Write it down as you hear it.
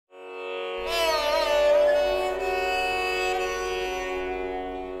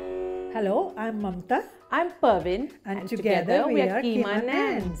Hello, I'm Mamta. I'm Pervin And together we are Keema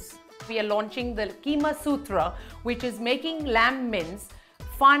Nans. We are launching the Keema Sutra, which is making lamb mince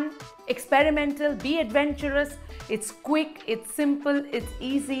fun, experimental, be adventurous. It's quick, it's simple, it's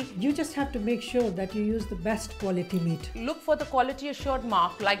easy. You just have to make sure that you use the best quality meat. Look for the quality assured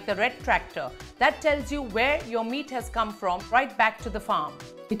mark like the red tractor. That tells you where your meat has come from, right back to the farm.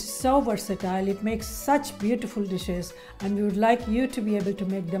 It's so versatile, it makes such beautiful dishes, and we would like you to be able to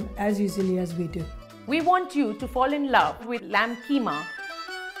make them as easily as we do. We want you to fall in love with lamb keema